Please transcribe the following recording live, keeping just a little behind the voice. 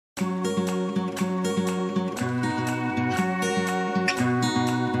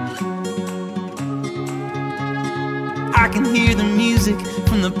can hear the music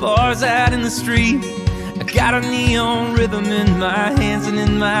from the bars out in the street. I got a neon rhythm in my hands and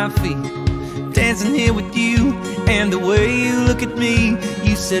in my feet, dancing here with you and the way you look at me.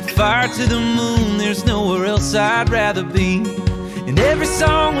 You set fire to the moon, there's nowhere else I'd rather be. And every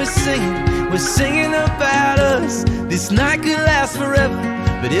song we're singing about us. This night could last forever,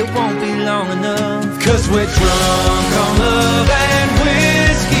 but it won't be long enough. 'Cause we're drunk on love and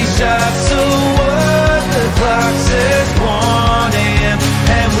whiskey shots. So what? The clock says 1 a.m.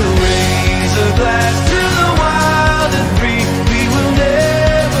 and we'll raise a glass to the wild and free. We will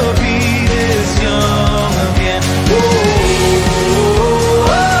never be this young again. Whoa.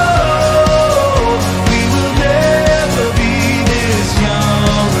 We will never be this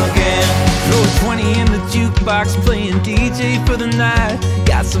young again. Throw 20 in the jukebox, playing DJ for the night.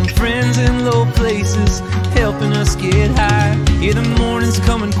 Got some friends in low places helping us get high. Yeah, the morning's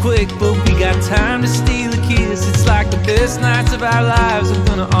coming quick, but we got time to steal a kiss. It's like the best nights of our lives are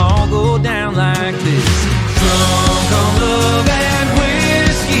gonna all go down like this. Drunk on love and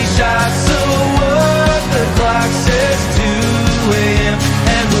whiskey shots. So what? The clock says 2 a.m.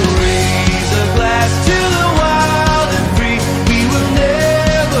 and we'll raise a glass to the wild and free. We will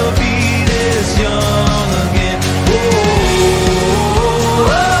never be this young again. Whoa.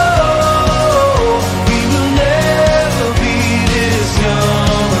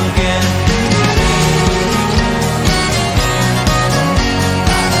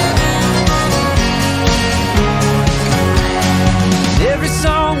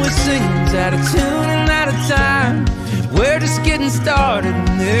 Out of tune and out of time. We're just getting started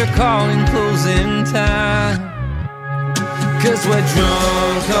and they're calling closing time. 'Cause we're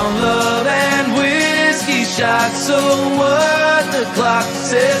drunk on love and whiskey shots. So what? The clock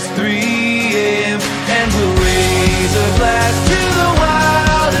says 3 a.m. and we'll raise a glass to the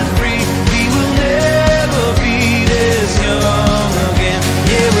wild and free. We will never be this young again.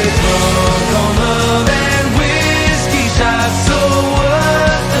 Yeah, we're drunk on love and whiskey shots. So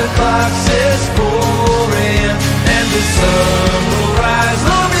what? The clock says 4 a.m. and the sun will rise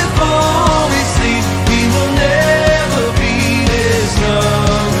long before we sleep. We will never be this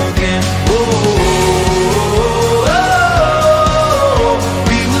young again. Whoa,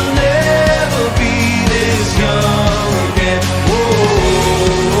 we will never be this young again. Whoa,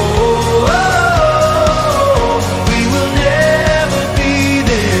 we will never be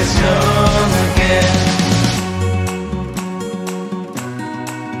this young again.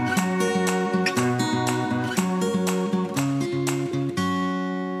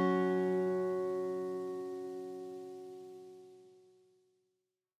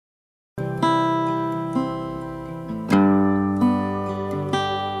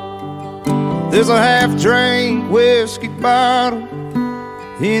 There's a half-drank whiskey bottle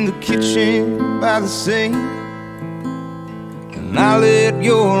in the kitchen by the sink, and I lit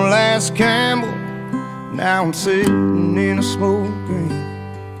your last candle. Now I'm sitting in a smoke ring,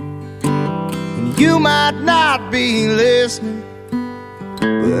 and you might not be listening,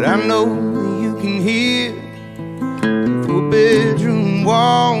 but I know you can hear through bedroom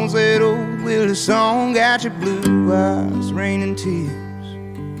walls that old Willie song. Got your blue eyes raining tears.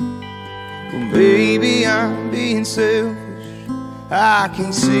 Well, baby, I'm being selfish, I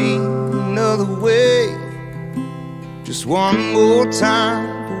can't see another way. Just one more time,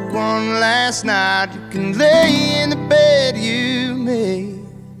 for one last night, you can lay in the bed you made.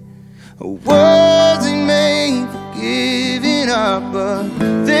 Wasn't made for giving up, but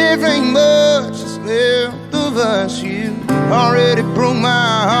there ain't much that's left of us. You already broke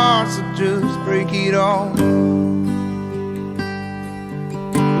my heart, so just break it all.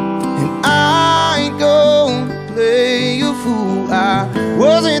 I ain't gonna play you fool. I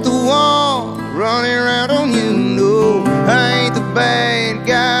wasn't the one running around on you, no. I ain't the bad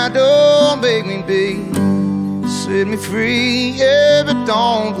guy, don't make me be. Set me free, yeah, but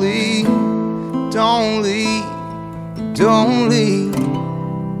don't leave, don't leave, don't leave.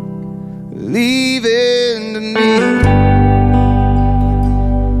 Leave it to me.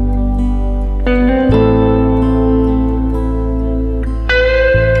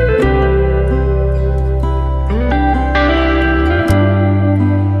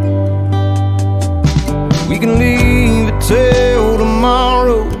 We can leave it till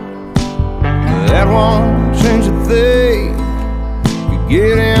tomorrow, that won't change a thing. You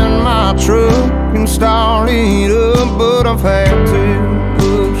get in my truck and start it up, but I've had to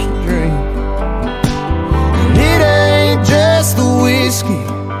push the drink. And it ain't just the whiskey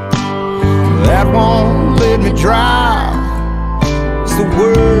that won't let me drive. It's the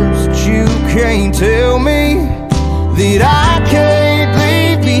words that you can't tell me that I can't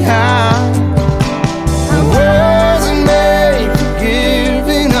leave behind. I wasn't made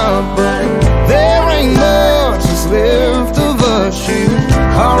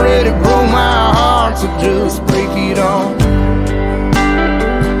so just break it off.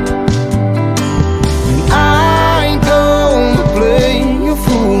 And I ain't gonna play you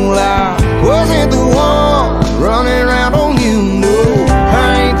fool. I wasn't the one running around on you, no.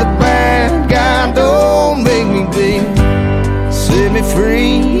 I ain't the bad guy, don't make me be. Set me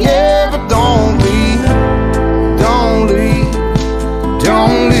free, yeah, but don't leave, don't leave,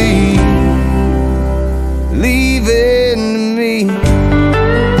 don't leave. Leave it to me.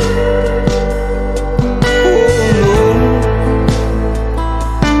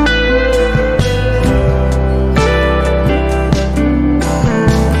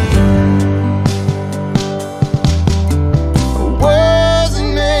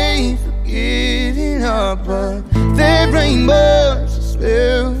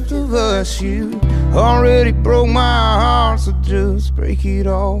 You already broke my heart, so just break it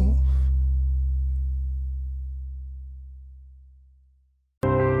off.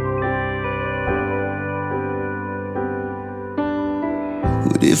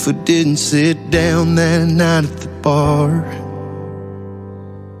 What if I didn't sit down that night at the bar?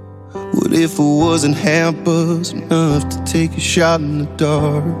 What if I wasn't half buzzed enough to take a shot in the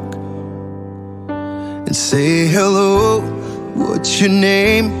dark and say hello, what's your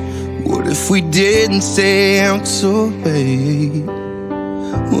name? What if we didn't stay out so late?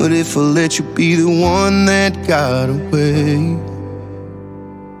 What if I let you be the one that got away?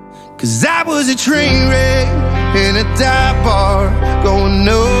 'Cause I was a train wreck in a dive bar, going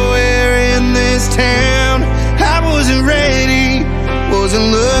nowhere in this town. I wasn't ready, wasn't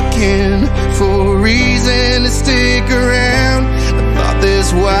looking for a reason to stick around. I thought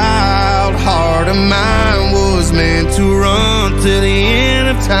this wild heart of mine was meant to run to the end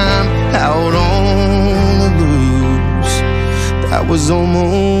of time, out on the loose. That was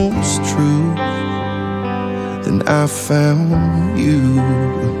almost true. Then I found you.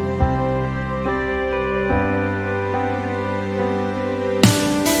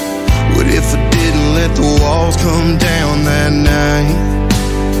 What if I didn't let the walls come down that night?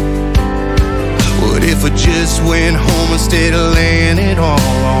 What if I just went home instead of laying it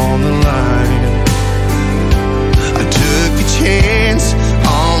all on the line? I took a chance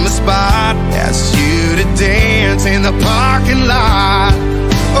on the spot, asked you to dance in the parking lot.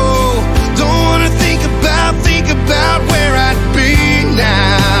 Oh, don't wanna think about where I'd be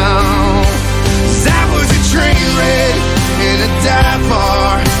now. 'Cause I was a train wreck in a dive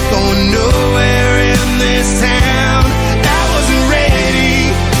bar, going nowhere in this town. I wasn't ready,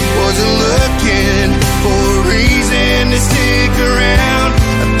 wasn't looking for a reason to stick around.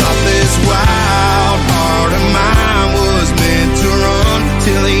 I thought this wild heart of mine was meant to run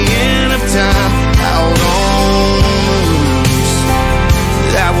till the end of time, out on the loose.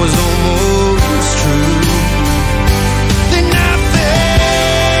 That was almost true. Then I failed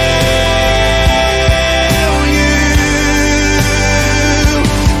you,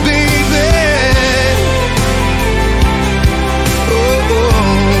 baby. Oh,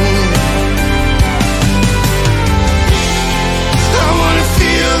 I wanna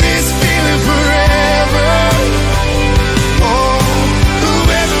feel this feeling forever. Oh,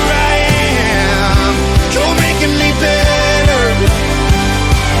 whoever I am, you're making me better.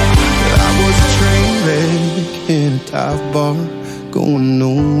 I was a train wreck in a dive bar, going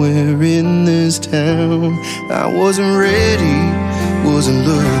nowhere in this town. I wasn't ready, wasn't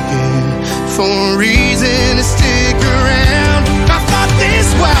looking for a reason to stick around. I thought this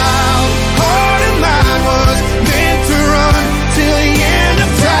wild heart of mine was meant to run till the end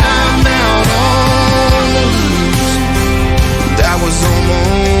of time, out on the loose. That was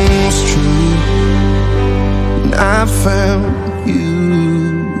almost true. And I found you.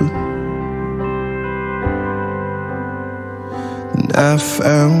 And I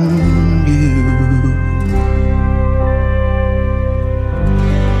found you.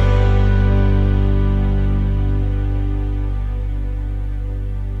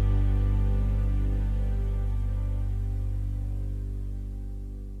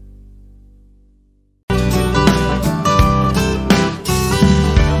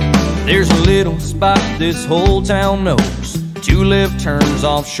 There's a little spot this whole town knows, 2 left turns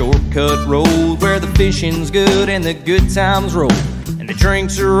off Shortcut Road, where the fishing's good and the good times roll, and the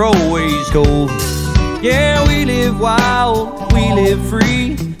drinks are always cold. Yeah, we live wild, we live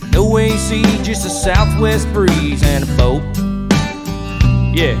free, no AC, just a southwest breeze and a boat.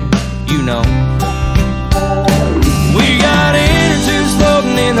 Yeah, you know. We got inner tubes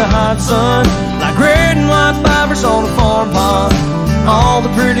floating in the hot sun, like red and white fibers on a farm pond. All the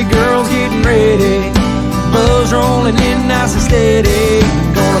pretty girls getting ready, buzz rolling in nice and steady.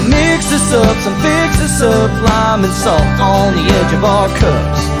 Gonna mix us up, some fix us up, lime and salt on the edge of our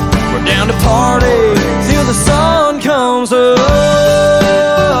cups. We're We're down to party till the sun comes up.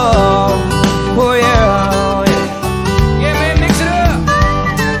 Oh yeah, yeah. Yeah, man, mix it up.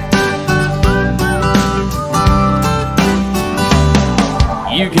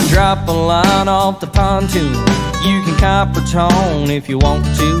 You can drop a line off the pontoon. You can copper tone if you want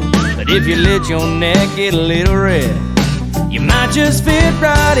to. But if you let your neck get a little red, you might just fit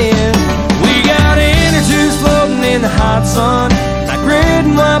right in. We got inner tubes floating in the hot sun, like red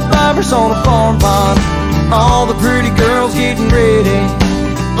and white bobbers on a farm pond. All the pretty girls getting ready,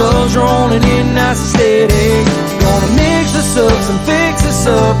 buzz rolling in nice and steady. Gonna mix us up and fix us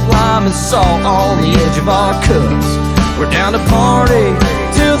up, lime and salt on the edge of our cups. We're down to party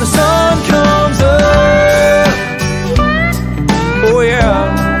till the sun comes up. Oh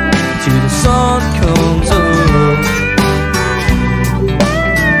yeah, till the sun comes up.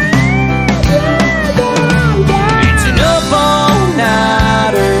 It's an up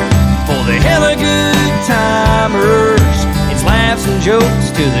all-nighter for the hella good timers. It's laughs and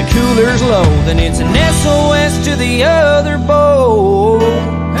jokes till the cooler's low, then it's an SOS to the other boat.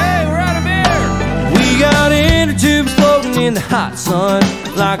 Hey, we're out of beer. We got inner tubes floating in the hot sun,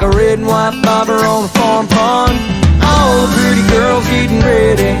 like a red and white bobber on a farm pond. All the pretty girls getting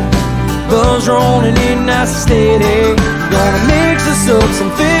ready, buzz rolling in nice and steady. Gonna mix us up,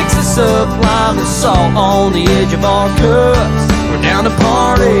 some fix us up, lime and salt on the edge of our cups. We're down to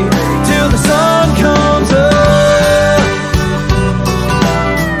party till the sun comes up.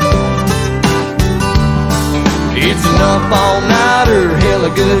 It's an up all-nighter, hella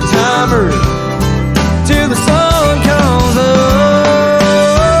good timer, till the sun comes up.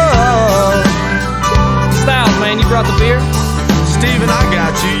 Styles, man, you brought the beer? Steven, I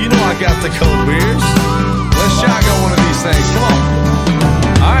got you. You know I got the cold beers. Let's shotgun one of these things. Come on.